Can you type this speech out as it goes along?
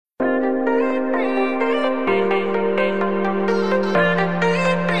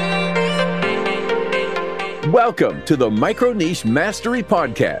Welcome to the Micro Niche Mastery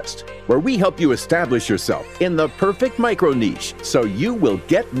Podcast, where we help you establish yourself in the perfect micro niche so you will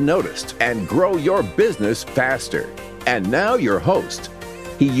get noticed and grow your business faster. And now your host.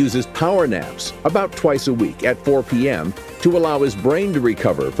 He uses power naps about twice a week at 4 p.m. to allow his brain to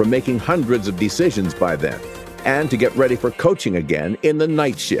recover from making hundreds of decisions by then and to get ready for coaching again in the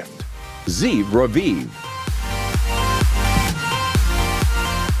night shift. Ziv Raviv.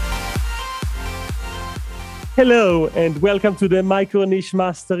 Hello, and welcome to the Micro Niche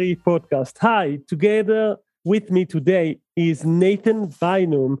Mastery Podcast. Hi, together with me today is Nathan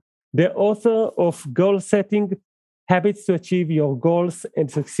Bynum, the author of Goal Setting, Habits to Achieve Your Goals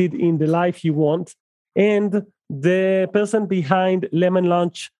and Succeed in the Life You Want, and the person behind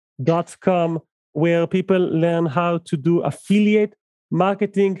lemonlaunch.com, where people learn how to do affiliate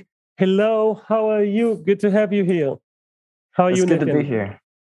marketing. Hello, how are you? Good to have you here. How are you, Nathan? It's good to be here.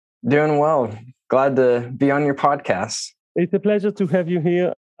 Doing well. Glad to be on your podcast. It's a pleasure to have you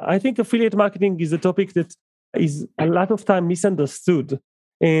here. I think affiliate marketing is a topic that is a lot of time misunderstood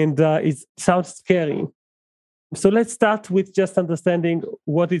and it sounds scary. So let's start with just understanding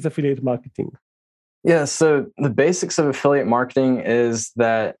what is affiliate marketing. Yeah, so the basics of affiliate marketing is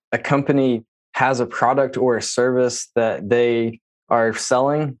that a company has a product or a service that they are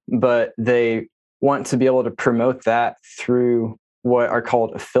selling, but they want to be able to promote that through what are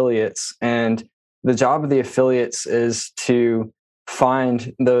called affiliates. And the job of the affiliates is to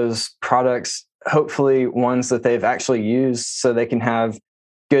find those products, hopefully ones that they've actually used, so they can have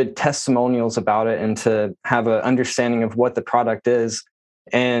good testimonials about it and to have an understanding of what the product is.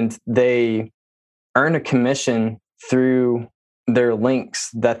 And they earn a commission through their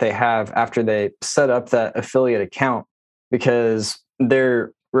links that they have after they set up that affiliate account, because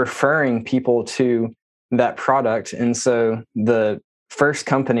they're referring people to that product. And so the first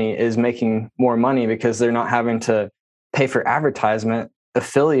company is making more money because they're not having to pay for advertisement.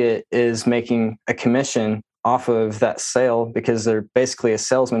 Affiliate is making a commission off of that sale because they're basically a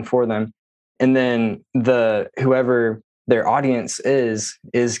salesman for them. And then whoever their audience is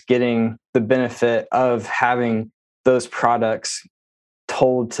getting the benefit of having those products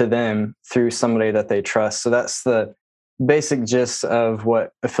told to them through somebody that they trust. So that's the basic gist of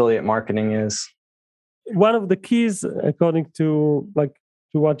what affiliate marketing is. One of the keys, according to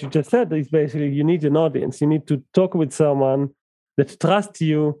what you just said, is basically you need an audience. You need to talk with someone that trusts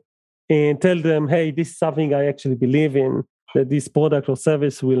you and tell them, hey, this is something I actually believe in, that this product or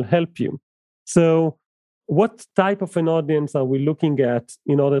service will help you. So what type of an audience are we looking at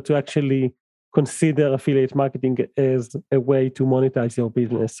in order to actually consider affiliate marketing as a way to monetize your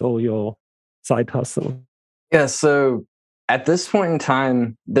business or your side hustle? Yeah, so at this point in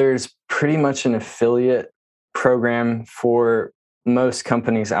time, there's pretty much an affiliate program for most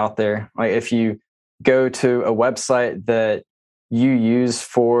companies out there. Like if you go to a website that you use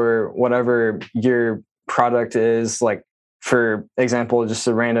for whatever your product is, like for example, just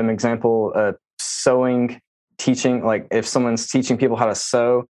a random example, sewing teaching, like if someone's teaching people how to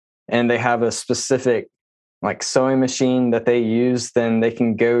sew and they have a specific like sewing machine that they use, then they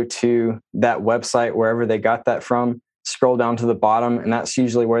can go to that website wherever they got that from, scroll down to the bottom, and that's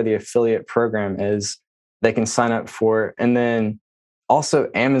usually where the affiliate program is. They can sign up for it. And then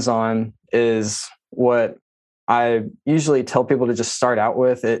also Amazon is what I usually tell people to just start out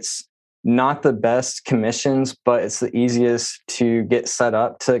with. It's not the best commissions, but it's the easiest to get set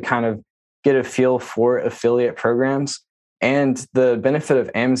up to kind of get a feel for affiliate programs. And the benefit of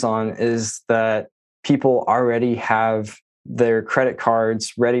Amazon is that people already have their credit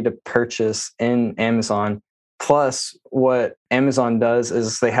cards ready to purchase in Amazon. Plus, what Amazon does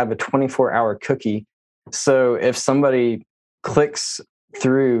is they have a 24-hour cookie. So if somebody clicks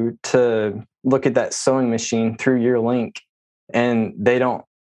through to look at that sewing machine through your link and they don't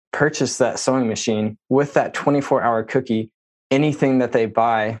purchase that sewing machine, with that 24-hour cookie, anything that they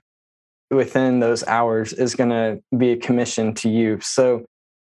buy within those hours is going to be a commission to you. So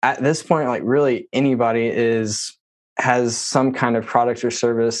at this point, like really anybody has some kind of product or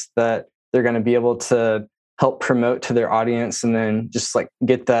service that they're going to be able to help promote to their audience and then just like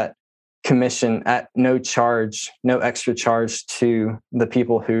get that commission at no charge, no extra charge to the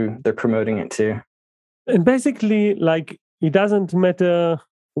people who they're promoting it to. And basically, like, it doesn't matter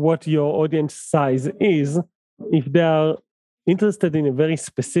what your audience size is. If they are interested in a very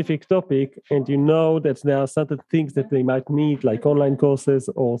specific topic and you know that there are certain things that they might need, like online courses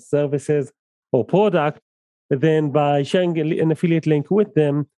or services or product, then by sharing an affiliate link with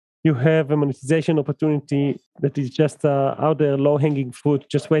them, you have a monetization opportunity that is just out there, low-hanging fruit,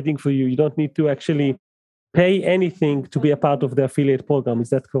 just waiting for you. You don't need to actually pay anything to be a part of the affiliate program.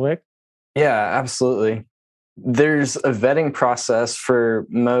 Is that correct? Yeah, absolutely. there's a vetting process for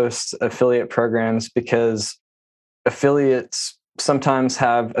most affiliate programs because affiliates sometimes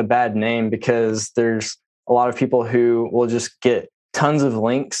have a bad name because there's a lot of people who will just get tons of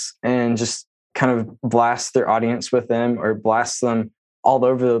links and just kind of blast their audience with them or blast them all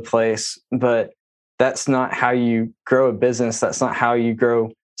over the place. But that's not how you grow a business. That's not how you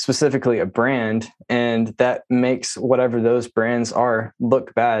grow specifically a brand. And that makes whatever those brands are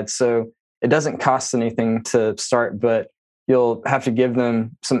look bad. So it doesn't cost anything to start, but you'll have to give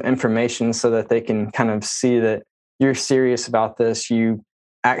them some information so that they can kind of see that you're serious about this. You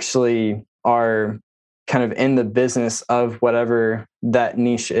actually are kind of in the business of whatever that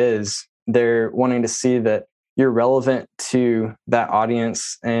niche is. They're wanting to see that you're relevant to that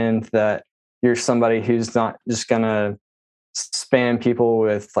audience and that you're somebody who's not just going to spam people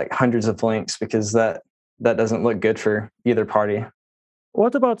with like hundreds of links, because that doesn't look good for either party.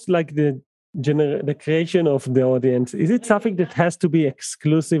 What about like the creation of the audience? Is it something that has to be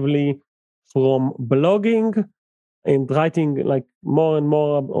exclusively from blogging and writing like more and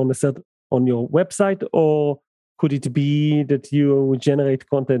more on your website, or could it be that you generate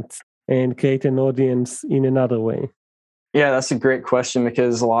content and create an audience in another way? Yeah, that's a great question,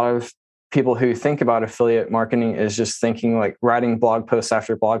 because a lot of people who think about affiliate marketing is just thinking like writing blog post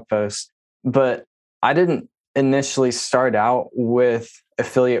after blog post. But I didn't initially start out with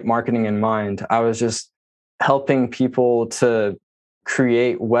affiliate marketing in mind. I was just helping people to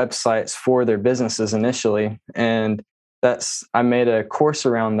create websites for their businesses initially. And I made a course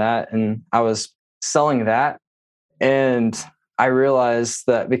around that and I was selling that. And I realized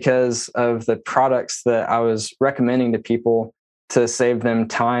that because of the products that I was recommending to people to save them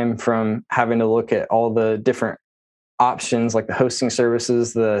time from having to look at all the different options, like the hosting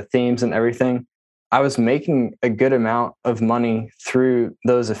services, the themes and everything, I was making a good amount of money through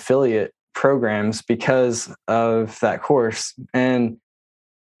those affiliate programs because of that course. And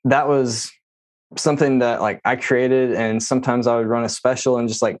that was something that like I created, and sometimes I would run a special and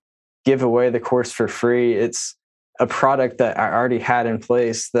just like give away the course for free. It's a product that I already had in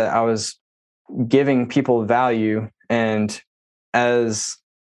place that I was giving people value. And as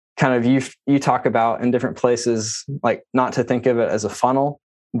kind of you talk about in different places, like not to think of it as a funnel,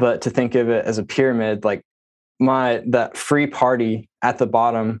 but to think of it as a pyramid. Like that free party at the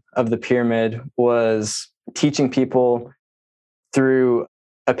bottom of the pyramid was teaching people through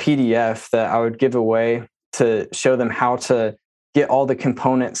a PDF that I would give away to show them how to get all the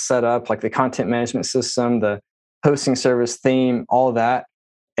components set up, like the content management system, the hosting service theme, all of that,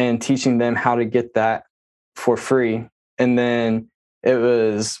 and teaching them how to get that for free. And then it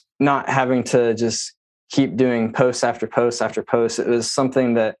was not having to just keep doing post after post after post. It was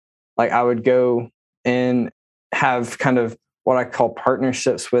something that like I would go and have kind of what I call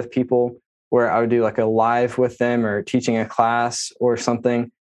partnerships with people, where I would do like a live with them or teaching a class or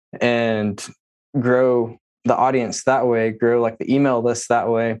something, and grow the audience that way, grow like the email list that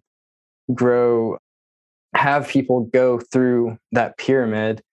way, have people go through that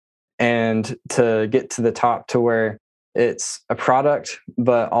pyramid and to get to the top to where it's a product,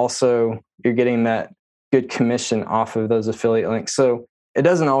 but also you're getting that good commission off of those affiliate links. So it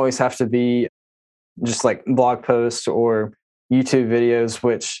doesn't always have to be just like blog posts or YouTube videos,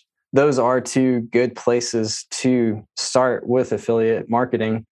 which those are two good places to start with affiliate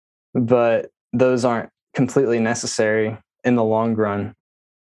marketing, but those aren't completely necessary in the long run.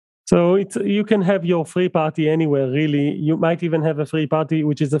 So you can have your free party anywhere, really. You might even have a free party,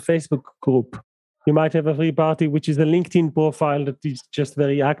 which is a Facebook group. You might have a free party, which is a LinkedIn profile that is just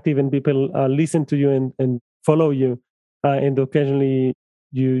very active and people listen to you and follow you. And occasionally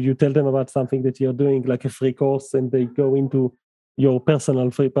you tell them about something that you're doing, like a free course, and they go into your personal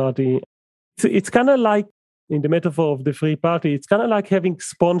free party. It's kind of like, in the metaphor of the free party, it's kind of like having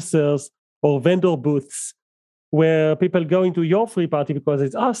sponsors or vendor booths where people go into your free party because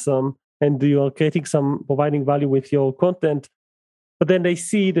it's awesome and you are providing value with your content. But then they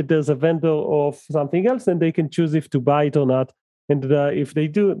see that there's a vendor of something else and they can choose if to buy it or not. And if they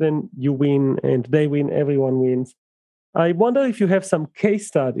do, then you win and they win, everyone wins. I wonder if you have some case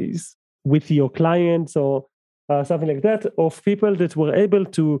studies with your clients or something like that of people that were able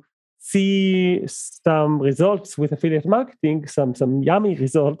to see some results with affiliate marketing, some yummy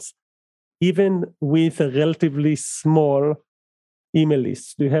results, even with a relatively small email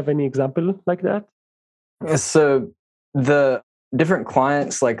list. Do you have any example like that? So the different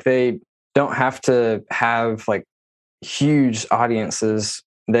clients, like they don't have to have like huge audiences.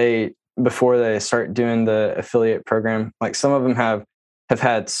 Before they start doing the affiliate program, like some of them have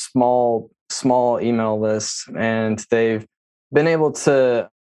had small email lists, and they've been able to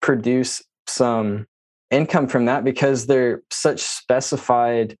produce some income from that because they're such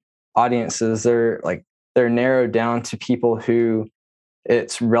specified audiences. They're narrowed down to people who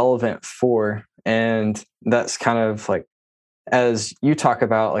it's relevant for. And that's kind of like, as you talk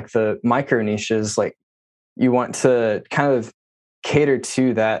about like the micro niches, like you want to kind of cater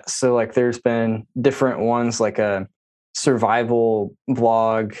to that. So like there's been different ones like a survival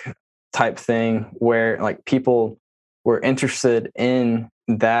blog type thing where like people were interested in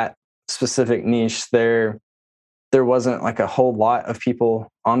that specific niche. There wasn't like a whole lot of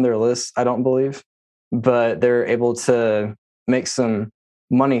people on their list, I don't believe, but they're able to make some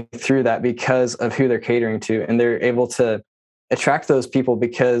money through that because of who they're catering to. And they're able to attract those people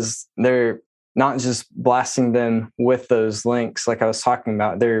because they're not just blasting them with those links like I was talking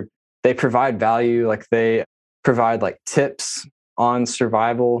about. They provide value, like they provide like tips on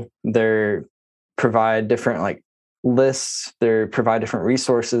survival. They provide different like lists, they provide different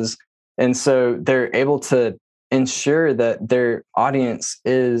resources. And so they're able to ensure that their audience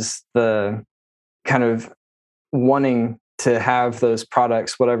is the kind of wanting to have those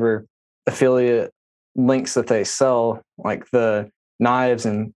products, whatever affiliate links that they sell, like the knives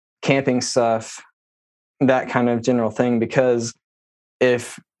and camping stuff, that kind of general thing. Because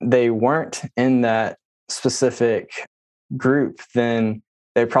if they weren't in that specific group, then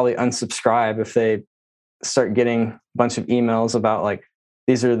they'd probably unsubscribe if they start getting a bunch of emails about like,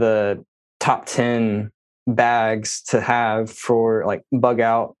 these are the top 10 bags to have for like bug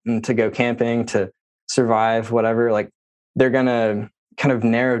out and to go camping, to survive, whatever. Like they're going to kind of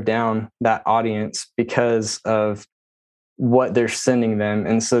narrow down that audience because of what they're sending them.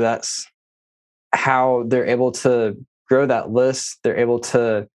 And so that's how they're able to grow that list. They're able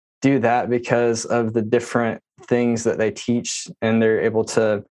to do that because of the different things that they teach. And they're able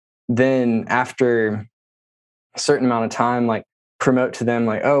to then, after a certain amount of time, like promote to them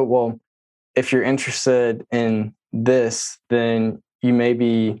like, oh, well, if you're interested in this, then you may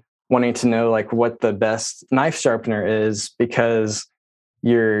be wanting to know like what the best knife sharpener is, because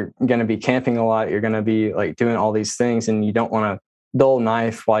you're going to be camping a lot. You're going to be like doing all these things and you don't want a dull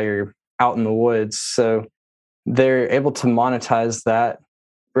knife while you're out in the woods. So they're able to monetize that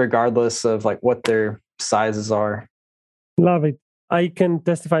regardless of like what their sizes are. Love it. I can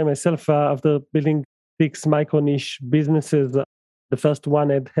testify myself after building 6 micro niche businesses. The first one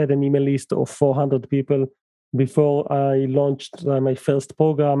had an email list of 400 people before I launched my first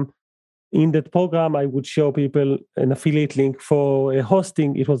program. In that program, I would show people an affiliate link for a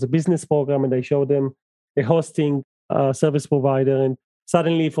hosting. It was a business program, and I showed them a hosting service provider. And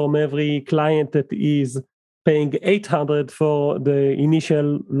suddenly, from every client that is paying $800 for the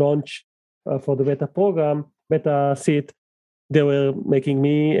initial launch for the beta seat, they were making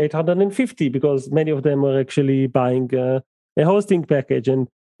me $850 because many of them were actually buying a hosting package, and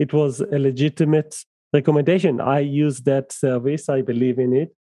it was a legitimate recommendation. I use that service. I believe in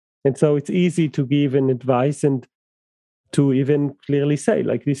it. And so it's easy to give an advice and to even clearly say,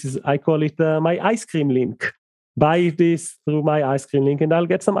 like, this is, I call it my ice cream link. Buy this through my ice cream link and I'll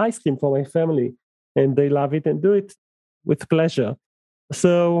get some ice cream for my family. And they love it and do it with pleasure.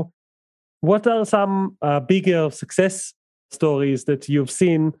 So what are some bigger success stories that you've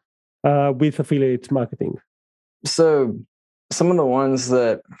seen with affiliate marketing? So some of the ones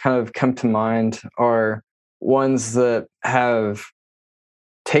that kind of come to mind are ones that have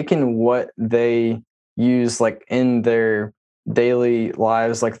taken what they use like in their daily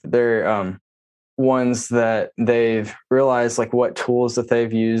lives, like they're ones that they've realized like what tools that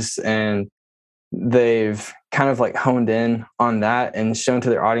they've used, and they've kind of like honed in on that and shown to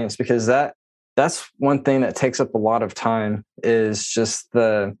their audience, because that's one thing that takes up a lot of time, is just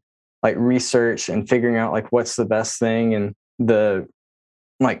the like research and figuring out like what's the best thing, and the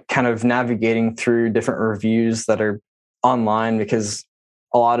like kind of navigating through different reviews that are online, because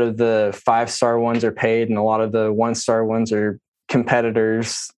a lot of the 5-star ones are paid and a lot of the 1-star ones are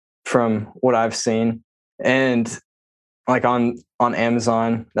competitors from what I've seen. And like on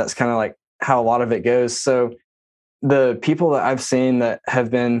Amazon, that's kind of like how a lot of it goes. So the people that I've seen that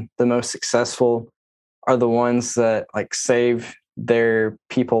have been the most successful are the ones that like save their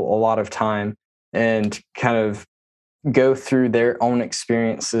people a lot of time and kind of go through their own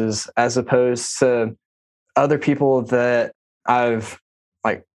experiences, as opposed to other people that I've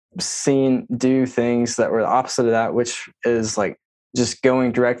like seen do things that were the opposite of that, which is like just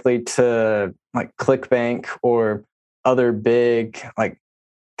going directly to like ClickBank or other big like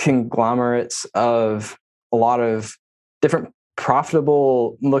conglomerates of a lot of different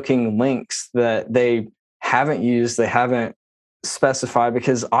profitable looking links that they haven't used, they haven't specified,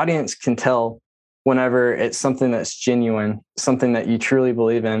 because audience can tell whenever it's something that's genuine, something that you truly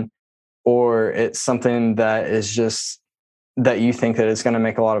believe in. or it's something that is just that you think that it's going to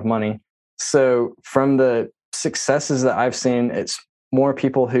make a lot of money. So from the successes that I've seen, it's more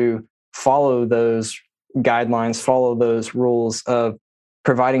people who follow those guidelines, follow those rules of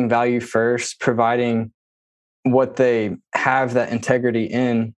providing value first, providing what they have that integrity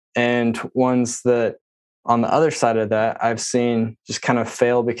in, and ones that on the other side of that, I've seen just kind of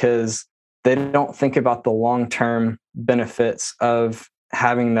fail because they don't think about the long-term benefits of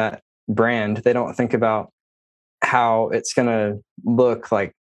having that brand. They don't think about how it's going to look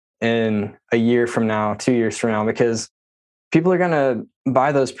like in a year from now, 2 years from now, because people are going to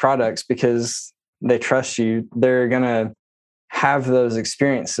buy those products because they trust you. They're going to have those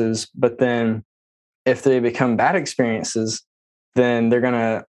experiences, but then if they become bad experiences, then they're going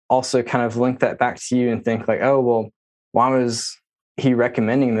to also kind of link that back to you and think like, oh, well, why was he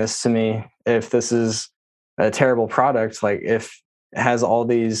recommending this to me if this is a terrible product? Like if it has all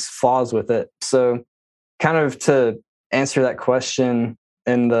these flaws with it. So kind of to answer that question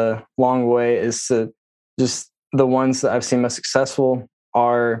in the long way is to just the ones that I've seen most successful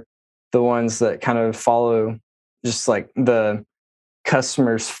are the ones that kind of follow just like the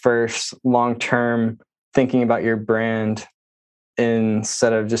customers first, long-term thinking about your brand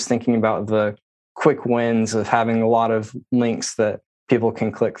instead of just thinking about the quick wins of having a lot of links that people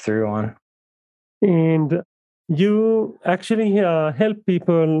can click through on. And you actually help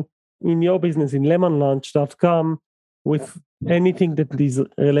people in your business in lemonlaunch.com with anything that is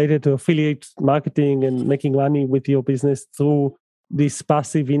related to affiliate marketing and making money with your business through this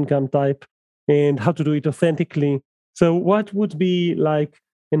passive income type and how to do it authentically. So what would be like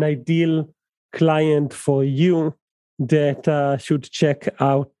an ideal client for you that should check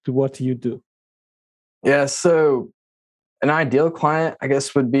out what you do? Yeah, so an ideal client, I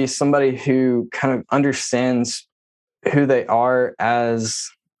guess, would be somebody who kind of understands who they are as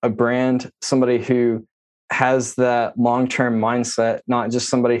a brand, somebody who has that long-term mindset, not just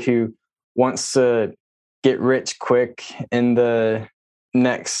somebody who wants to get rich quick in the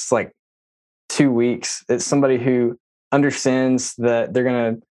next like 2 weeks. It's somebody who understands that they're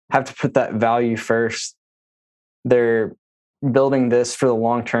going to have to put that value first. They're building this for the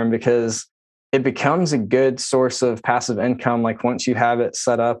long term because it becomes a good source of passive income. Like once you have it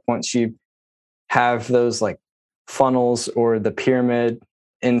set up, once you have those like funnels or the pyramid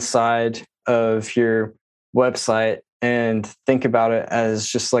inside of your website and think about it as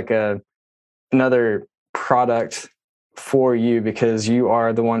just like another product for you because you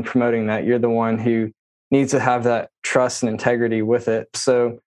are the one promoting that. You're the one who needs to have that trust and integrity with it.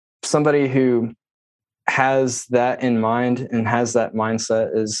 So somebody who has that in mind and has that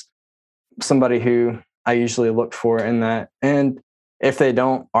mindset is somebody who I usually look for in that. And if they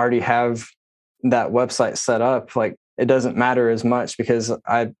don't already have that website set up, like it doesn't matter as much because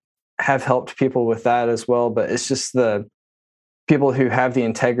I have helped people with that as well. But it's just the people who have the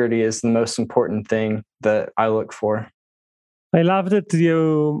integrity is the most important thing that I look for. I love that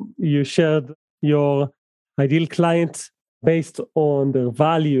you shared your ideal client based on their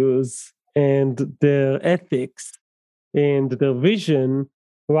values and their ethics and their vision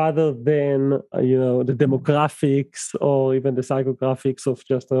rather than the demographics or even the psychographics of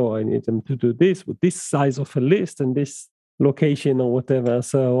just I need them to do this with this size of a list and this location or whatever.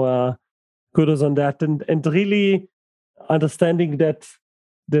 So kudos on that, and really understanding that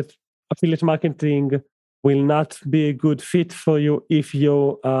affiliate marketing will not be a good fit for you if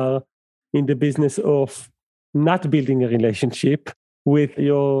you are in the business of not building a relationship with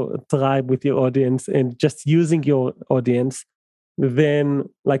your tribe, with your audience, and just using your audience. Then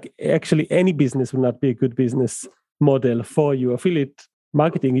like actually any business will not be a good business model for you. Affiliate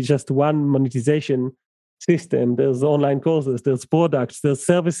marketing is just one monetization system. There's online courses, there's products, there's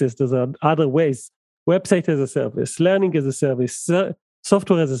services, there's other ways. Website as a service, learning as a service,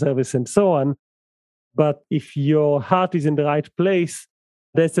 software as a service, and so on. But if your heart is in the right place,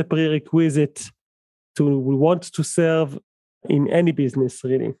 that's a prerequisite to want to serve in any business,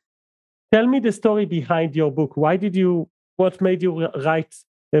 really. Tell me the story behind your book. What made you write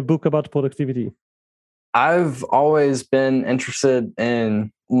a book about productivity? I've always been interested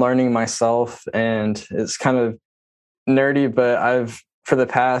in learning myself, and it's kind of nerdy, but for the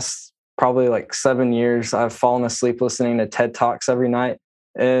past probably like 7 years, I've fallen asleep listening to TED Talks every night.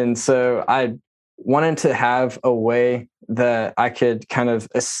 And so I wanted to have a way that I could kind of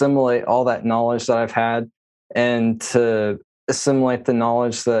assimilate all that knowledge that I've had and to assimilate the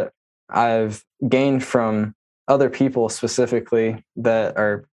knowledge that I've gained from other people specifically that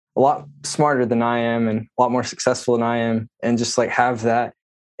are a lot smarter than I am and a lot more successful than I am, and just like have that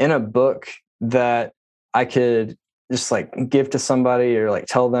in a book that I could just like give to somebody or like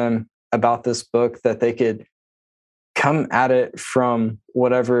tell them about this book, that they could come at it from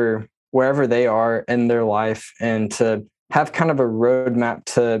wherever they are in their life, and to have kind of a roadmap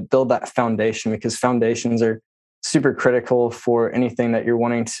to build that foundation, because foundations are super critical for anything that you're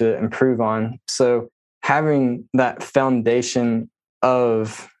wanting to improve on. So having that foundation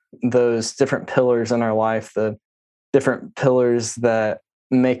of those different pillars in our life, the different pillars that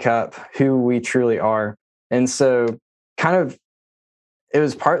make up who we truly are. And so kind of it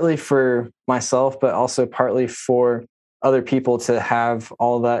was partly for myself, but also partly for other people to have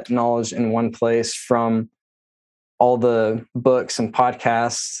all that knowledge in one place, from all the books and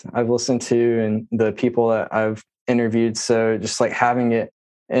podcasts I've listened to and the people that I've interviewed. So just like having it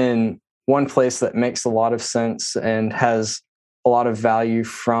in one place that makes a lot of sense and has a lot of value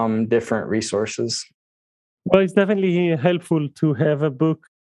from different resources. Well, it's definitely helpful to have a book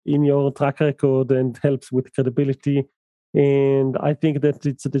in your track record, and helps with credibility. And I think that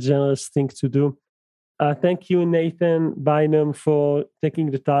it's the generous thing to do. Thank you, Nathan Bynum, for taking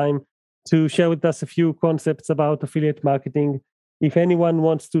the time to share with us a few concepts about affiliate marketing. If anyone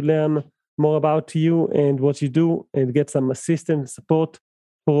wants to learn more about you and what you do, and get some assistance, support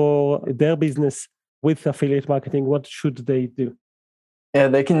for their business with affiliate marketing, what should they do? Yeah,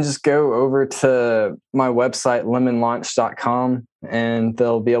 they can just go over to my website, lemonlaunch.com, and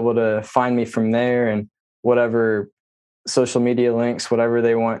they'll be able to find me from there, and whatever social media links, whatever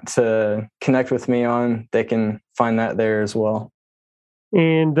they want to connect with me on, they can find that there as well.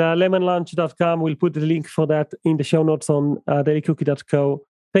 And lemonlaunch.com, we'll put the link for that in the show notes on dailycookie.co.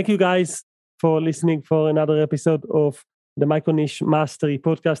 Thank you guys for listening for another episode of the Micro Niche Mastery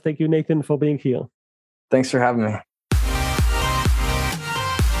podcast. Thank you, Nathan, for being here. Thanks for having me.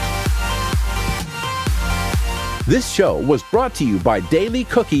 This show was brought to you by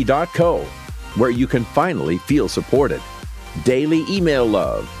dailycookie.co, where you can finally feel supported. Daily email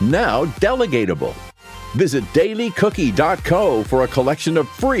love, now delegatable. Visit dailycookie.co for a collection of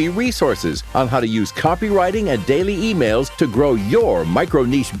free resources on how to use copywriting and daily emails to grow your micro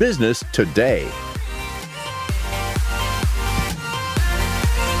niche business today.